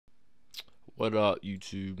What up,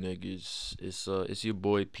 YouTube niggas? It's your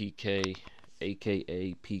boy PK,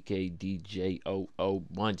 aka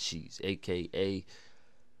PKDJ00munchees, aka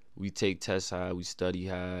we take tests high, we study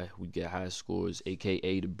high, we get high scores,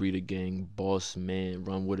 aka the Breeder Gang boss man.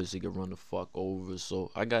 Run with us, he can run the fuck over.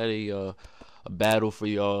 So I got a battle for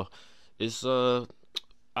y'all. It's I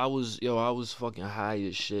was fucking high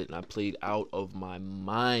as shit, and I played out of my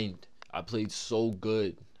mind. I played so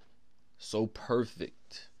good, so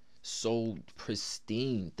perfect, so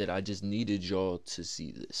pristine that I just needed y'all to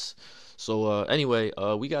see this. So anyway,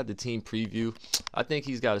 we got the team preview. I think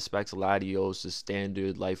he's got a Specs Latios, the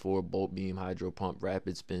standard Life Orb, Bolt Beam, Hydro Pump,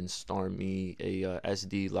 Rapid Spin, Starmie, a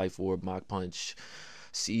SD Life Orb, Mach Punch,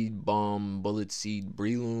 Seed Bomb, Bullet Seed,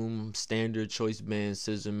 Breloom, Standard Choice Band,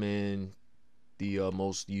 Scissorman, the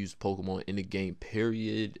most used Pokemon in the game,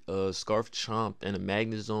 period. Scarf Chomp and a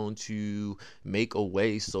Magnezone to make a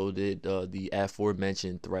way so that the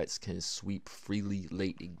aforementioned threats can sweep freely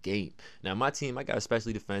late in game. Now, my team, I got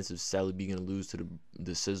especially defensive Celebi gonna lose to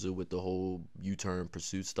the Scissor with the whole U-turn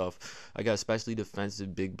pursuit stuff. I got especially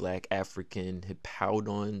defensive Big Black African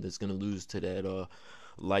Hippowdon that's gonna lose to that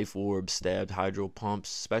Life Orb, Stabbed, Hydro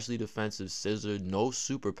Pumps, especially defensive Scissor, no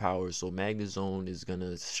superpowers, so Magnezone is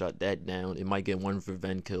gonna shut that down. It might get one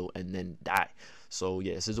Revenge Kill and then die. So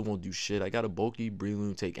yeah, Scissor won't do shit. I got a bulky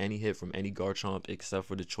Breloom, take any hit from any Garchomp except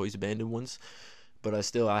for the choice banded ones. But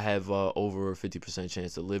I have over a 50%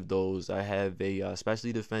 chance to live those. I have a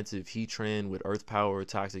especially defensive Heatran with Earth Power,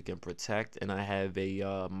 Toxic, and Protect. And I have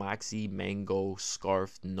a Moxie, Mango,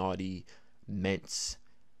 Scarf, Naughty, Ments,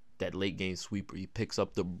 that late game sweeper. He picks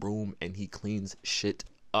up the broom and he cleans shit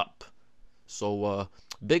up. So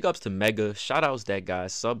big ups to Mega. Shout outs that guy.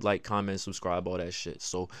 Sub, like, comment, subscribe, all that shit.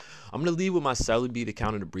 So I'm gonna lead with my Celebi to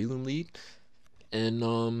counter the Breloom lead. And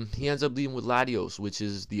he ends up leading with Latios, which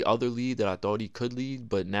is the other lead that I thought he could lead,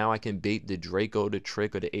 but now I can bait the Draco, the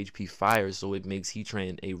Trick, or the HP Fire, so it makes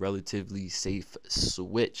Heatran a relatively safe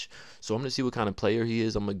switch. So I'm going to see what kind of player he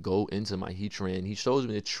is. I'm going to go into my Heatran. He shows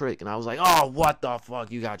me the Trick, and I was like, oh, what the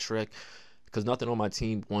fuck, you got Trick? Because nothing on my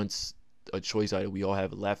team wants a choice item. We all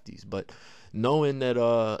have lefties, but knowing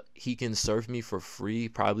that he can surf me for free,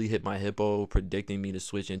 probably hit my Hippo, predicting me to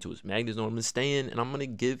switch into his Magnezone, I'm gonna stay in and I'm gonna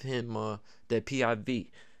give him that PIV,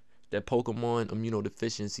 that Pokemon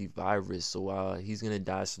immunodeficiency virus. So he's gonna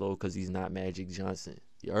die slow because he's not Magic Johnson.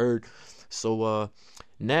 You heard? So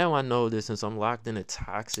now I know that since I'm locked in a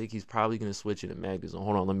Toxic, he's probably gonna switch into Magnezone.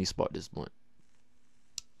 Hold on, let me spot this blunt.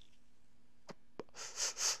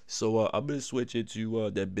 So I'm gonna switch it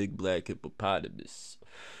to that Big Black Hippopotamus.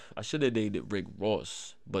 I should have named it Rick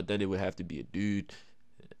Ross, but then it would have to be a dude,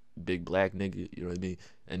 big black nigga, you know what I mean?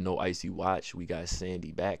 And no icy watch. We got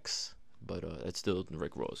Sandy Backs, but that's still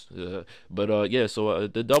Rick Ross. Yeah, so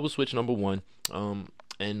the double switch number one.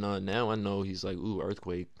 And now I know he's like, ooh,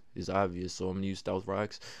 Earthquake is obvious, so I'm gonna use Stealth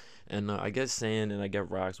Rocks. And I get Sand and I get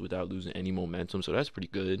Rocks without losing any momentum, so that's pretty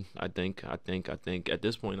good. I think at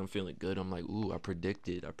this point I'm feeling good. I'm like, ooh, I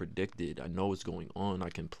predicted. I know what's going on. I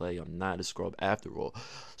can play. I'm not a scrub after all.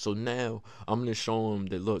 So now I'm gonna show him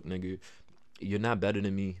that, look, nigga, you're not better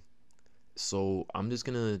than me. So I'm just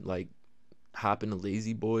gonna like hop in the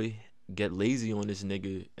lazy boy, get lazy on this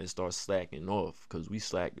nigga, and start slacking off, cause we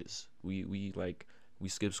slackers. We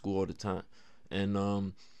skip school all the time.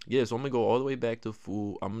 And yeah, so I'm gonna go all the way back to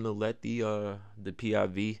full. I'm gonna let the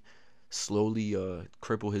PIV slowly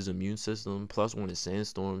cripple his immune system. Plus one is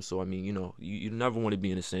Sandstorm. So I mean, you never want to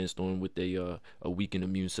be in a Sandstorm with a weakened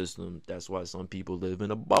immune system. That's why some people live in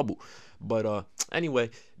a bubble. But anyway,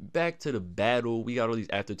 back to the battle. We got all these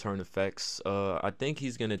after turn effects. I think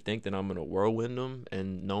he's gonna think that I'm gonna whirlwind him,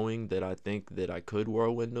 and knowing that I think that I could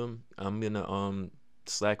whirlwind him, I'm gonna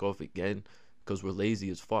slack off again because we're lazy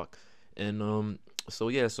as fuck. And so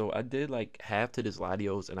yeah, so I did like half to this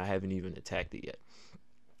Latios and I haven't even attacked it yet.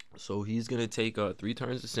 So he's gonna take 3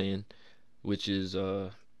 turns to Sand, which is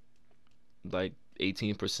like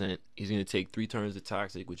 18%. He's gonna take 3 turns to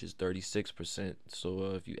Toxic, which is 36%.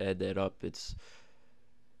 So if you add that up, it's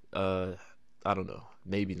I don't know,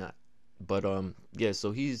 maybe not. But yeah,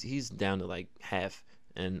 so he's down to like half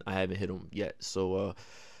and I haven't hit him yet. So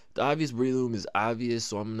the obvious Breloom is obvious,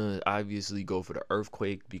 so I'm gonna obviously go for the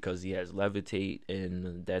Earthquake because he has Levitate,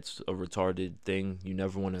 and that's a retarded thing. You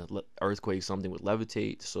never want to Earthquake something with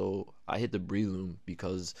Levitate, so I hit the Breloom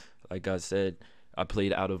because, like I said, I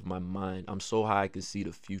played out of my mind. I'm so high I can see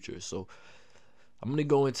the future, so I'm gonna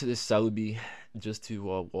go into this Celebi just to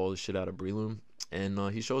wall the shit out of Breloom, and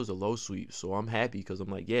he shows a low sweep, so I'm happy because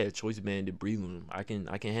I'm like, yeah, choice banded Breloom, I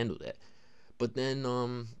can handle that. But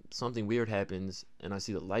then something weird happens and I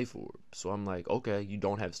see the Life Orb. So I'm like, okay, you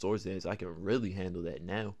don't have Swords Dance. I can really handle that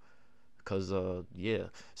now. Cause yeah,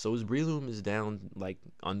 so his Breloom is down like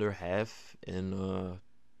under half, and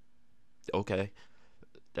okay,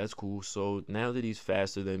 that's cool. So now that he's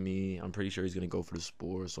faster than me, I'm pretty sure he's gonna go for the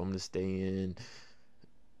spore. So I'm gonna stay in,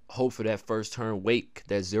 hope for that first turn wake,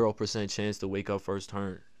 that 0% chance to wake up first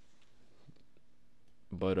turn.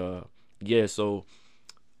 But yeah, so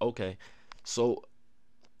okay, so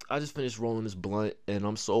I just finished rolling this blunt, and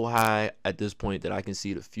I'm so high at this point that I can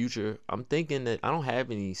see the future. I'm thinking that I don't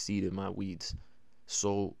have any seed in my weeds,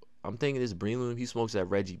 so I'm thinking this Breloom, he smokes that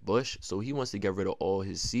Reggie Bush, so he wants to get rid of all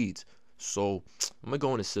his seeds. So I'm gonna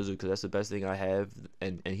go into scissor because that's the best thing I have,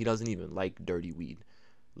 and he doesn't even like dirty weed,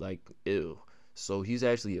 like ew. So he's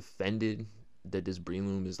actually offended that this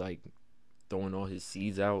Breloom is like throwing all his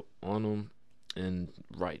seeds out on him, and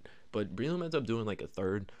right. But Breloom ends up doing like a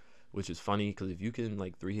third, which is funny because if you can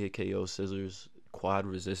like 3-hit KO scissors, quad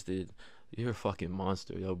resisted, you're a fucking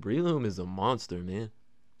monster. Yo, Breloom is a monster, man.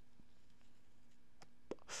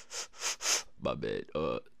 My bad.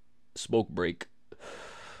 Smoke break.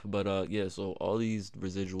 But yeah, so all these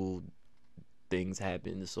residual things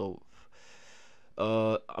happen. So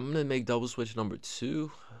I'm gonna make double switch number 2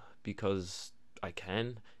 because I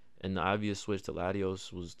can, and the obvious switch to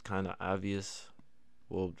Latios was kind of obvious.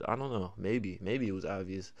 Well, I don't know. Maybe it was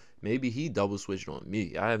obvious. Maybe he double switched on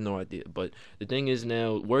me. I have no idea. But the thing is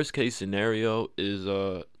now, worst case scenario is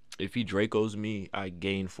if he Dracos me, I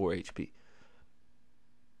gain 4 HP.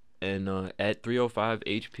 And at 305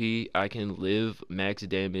 HP, I can live max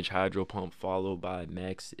damage Hydro Pump followed by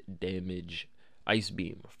max damage Ice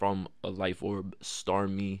Beam from a Life Orb, star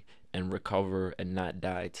me, and recover and not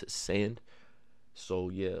die to sand. So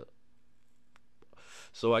yeah.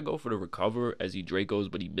 So I go for the recover as he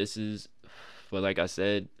Dracos, but he misses. But like I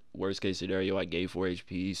said, worst case scenario, I gave 4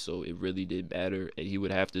 HP, so it really did matter. And he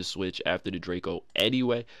would have to switch after the Draco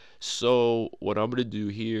anyway. So what I'm gonna do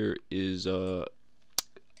here is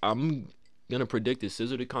I'm gonna predict his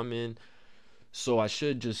scissor to come in. So I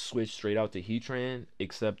should just switch straight out to Heatran,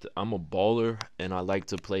 except I'm a baller and I like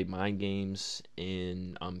to play mind games,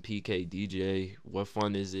 and I'm PKDJ. What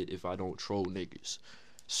fun is it if I don't troll niggas?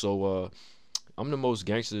 So I'm the most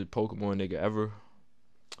gangster Pokemon nigga ever.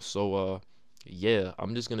 So yeah,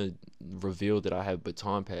 I'm just gonna reveal that I have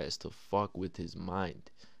Baton Pass to fuck with his mind,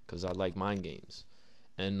 cause I like mind games.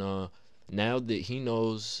 And now that he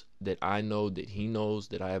knows that I know that he knows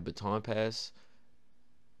that I have Baton Pass,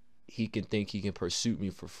 he can think he can pursue me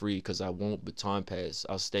for free because I won't Baton Pass.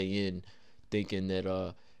 I'll stay in thinking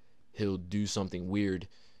that he'll do something weird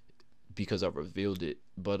because I revealed it.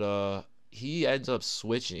 But he ends up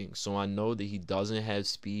switching, so I know that he doesn't have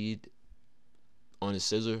speed on his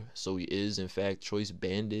scissor, so he is in fact choice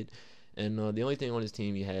banded. And the only thing on his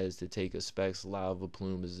team he has to take a Specs Lava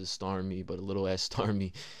Plume is the Starmie, but a little ass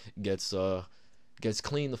Starmie gets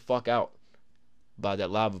clean the fuck out by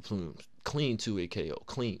that Lava Plume. Clean 2-hit KO,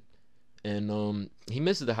 clean. And he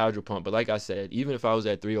misses the Hydro Pump, but like I said, even if I was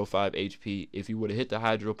at 305 HP, if he would have hit the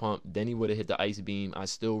Hydro Pump, then he would have hit the Ice Beam, I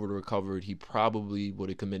still would have recovered. He probably would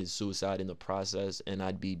have committed suicide in the process, and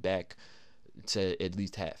I'd be back to at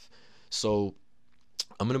least half. So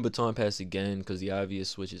I'm gonna Baton Pass again because the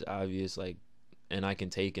obvious switch is obvious, like, and I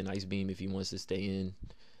can take an Ice Beam if he wants to stay in.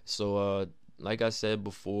 So like I said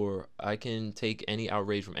before, I can take any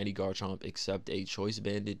outrage from any Garchomp except a choice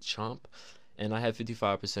banded Chomp, and I have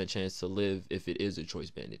 55% chance to live if it is a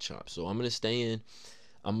choice banded Chomp. So I'm gonna stay in.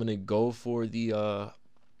 I'm gonna go for the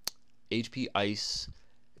HP Ice.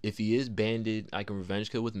 If he is banded, I can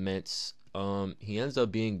revenge kill with Mets. He ends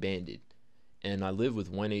up being banded, and I live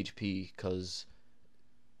with 1 HP because,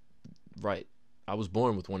 right, I was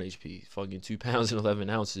born with 1 HP, fucking 2 pounds and 11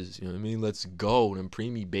 ounces. You know what I mean? Let's go, them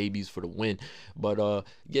preemie babies for the win. But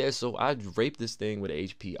yeah, so I raped this thing with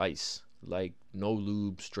HP Ice, like no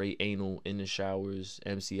lube, straight anal in the showers,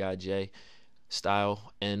 MCIJ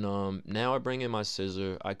style. And now I bring in my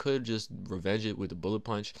scissor. I could just revenge it with the bullet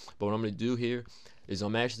punch, but what I'm gonna do here is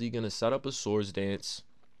I'm actually gonna set up a Swords Dance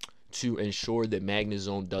to ensure that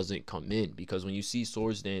Magnezone doesn't come in, because when you see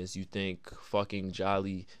Swords Dance, you think fucking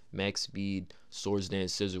Jolly max speed Swords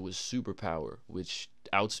Dance scissor with superpower, which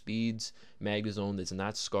outspeeds Magnezone that's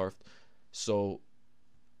not scarfed. So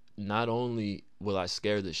not only will I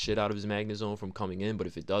scare the shit out of his Magnezone from coming in, but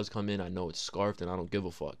if it does come in, I know it's scarfed and I don't give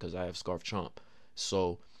a fuck because I have Scarf Chomp.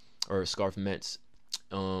 So, or Scarf Ments,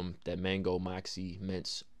 that Mango Moxie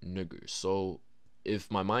Ments nigger. So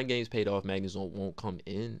if my mind game's paid off, Magnezone won't come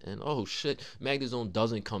in, and oh shit, Magnezone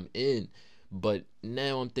doesn't come in. But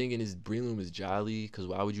now I'm thinking his Breloom is Jolly, because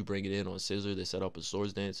why would you bring it in on Scissor to set up a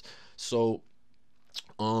Swords Dance? So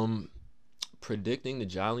predicting the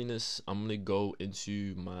jolliness, I'm gonna go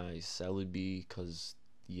into my Celebi, because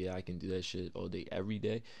yeah, I can do that shit all day, every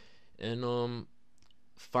day. And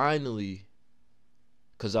finally,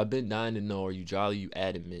 because I've been dying to know, are you Jolly, you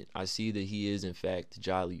adamant? I see that he is, in fact,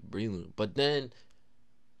 Jolly Breloom. But then,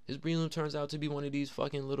 his Breloom turns out to be one of these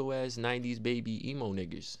fucking little ass 90s baby emo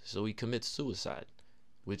niggas. So he commits suicide,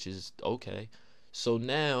 which is okay. So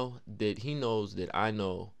now that he knows that I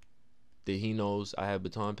know that he knows I have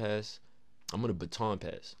baton pass, I'm gonna baton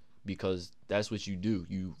pass, because that's what you do.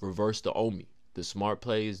 You reverse the Omi. The smart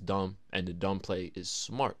play is dumb, and the dumb play is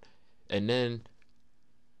smart. And then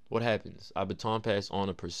what happens? I baton pass on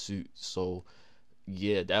a pursuit. So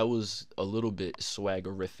yeah, that was a little bit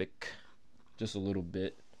swaggerific, just a little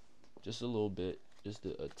bit, just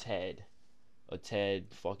a tad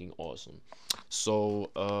fucking awesome. So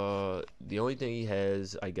the only thing he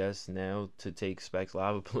has, I guess, now to take Specs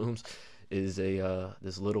lava plumes is a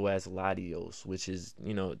this little ass Latios, which is,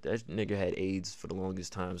 you know, that nigga had AIDS for the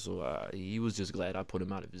longest time, so he was just glad I put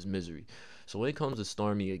him out of his misery. So when it comes to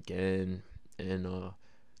Stormy again, and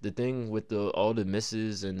the thing with the all the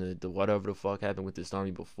misses and the whatever the fuck happened with the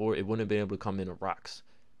Stormy before, it wouldn't have been able to come into rocks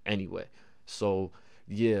anyway. So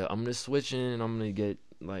yeah, I'm gonna switch in and I'm gonna get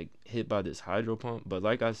like hit by this hydro pump. But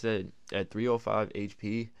like I said, at 305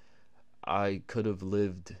 HP, I could have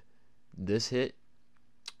lived this hit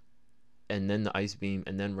and then the ice beam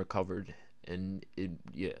and then recovered, and it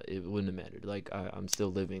wouldn't have mattered. Like I'm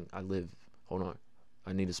still living. I live. Hold on,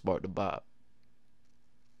 I need to spark the bob.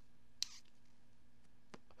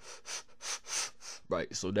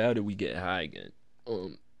 Right, so now that we get high again,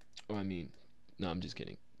 I mean, no, I'm just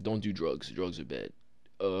kidding. Don't do drugs. Drugs are bad.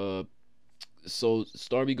 So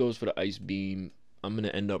Starmie goes for the ice beam. I'm gonna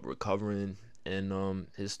end up recovering, and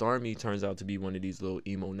his Starmie turns out to be one of these little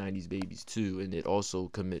emo 90s babies too, and it also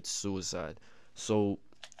commits suicide. So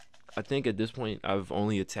I think at this point I've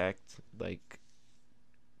only attacked like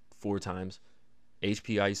 4 times: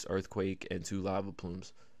 HP, ice, earthquake, and 2 lava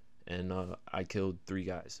plumes, and I killed 3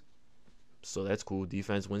 guys. So that's cool.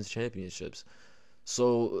 Defense wins championships.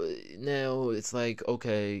 So now it's like,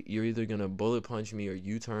 okay, you're either gonna bullet punch me or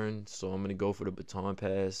U-turn. So I'm gonna go for the baton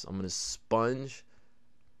pass. I'm gonna sponge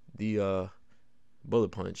the bullet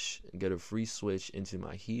punch and get a free switch into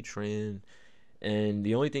my Heatran. And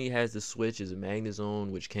the only thing he has to switch is a Magnet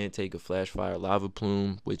Zone, which can't take a Flash Fire Lava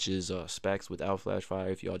Plume, which is specs without Flash Fire,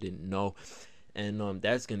 if y'all didn't know. And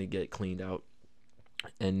that's gonna get cleaned out.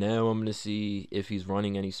 And now I'm gonna see if he's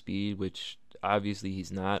running any speed, which obviously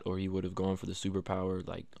he's not, or he would have gone for the superpower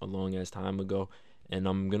like a long ass time ago. And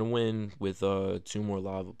I'm gonna win with 2 more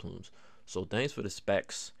lava plumes. So thanks for the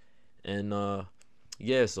specs. And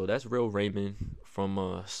yeah, so that's Real Raymond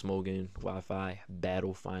from Smoking Wi-Fi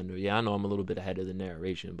Battle Finder. Yeah, I know I'm a little bit ahead of the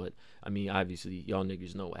narration, but I mean, obviously y'all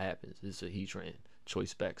niggas know what happens. It's a Heatran, choice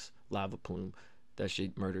specs, lava plume. That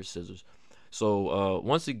shit murders scissors. So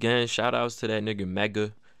once again, shout outs to that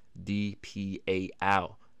nigga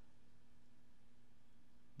MegaDPAL.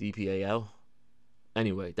 DPAL.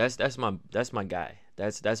 Anyway, that's my guy.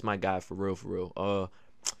 That's my guy for real.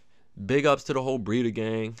 Big ups to the whole breeder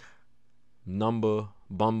gang. Number,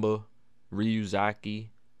 Bumba, Ryuzaki,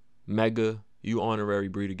 Mega, you honorary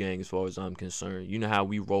breeder gang as far as I'm concerned. You know how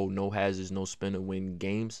we roll, no hazards, no spinner, win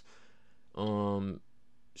games.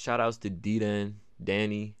 Shout outs to D-Den,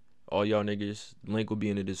 Danny, all y'all niggas. Link will be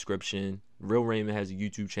in the description. Real Raymond has a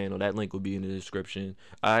YouTube channel. That link will be in the description.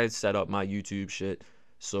 I set up my YouTube shit,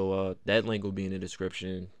 so that link will be in the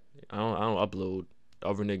description. I don't upload.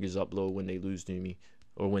 Other niggas upload when they lose to me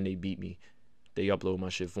or when they beat me. They upload my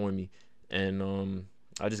shit for me. And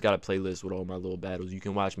I just got a playlist with all my little battles. You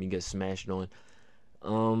can watch me get smashed on.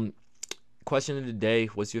 Question of the day: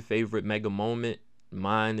 what's your favorite Mega moment?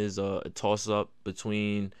 Mine is a toss-up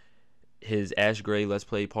between his Ash Gray Let's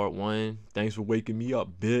Play Part 1. Thanks for waking me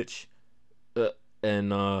up, bitch.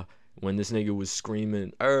 And when this nigga was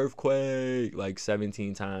screaming earthquake like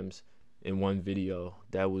 17 times in one video,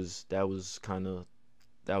 that was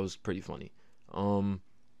pretty funny.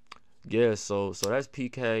 Yeah, so that's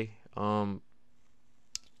PK.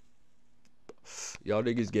 Y'all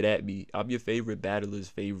niggas get at me. I'm your favorite battler's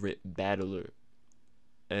favorite battler.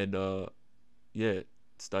 And yeah,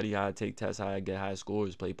 study high, take tests high, get high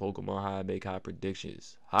scores, play Pokemon high, make high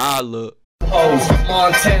predictions. Holla.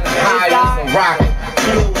 Montana high as a rocket.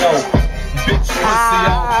 Bitch, pussy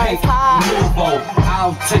on pink. Nuvo.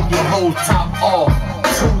 I'll take your whole top off.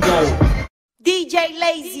 Tudo. DJ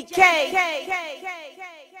Lazy K.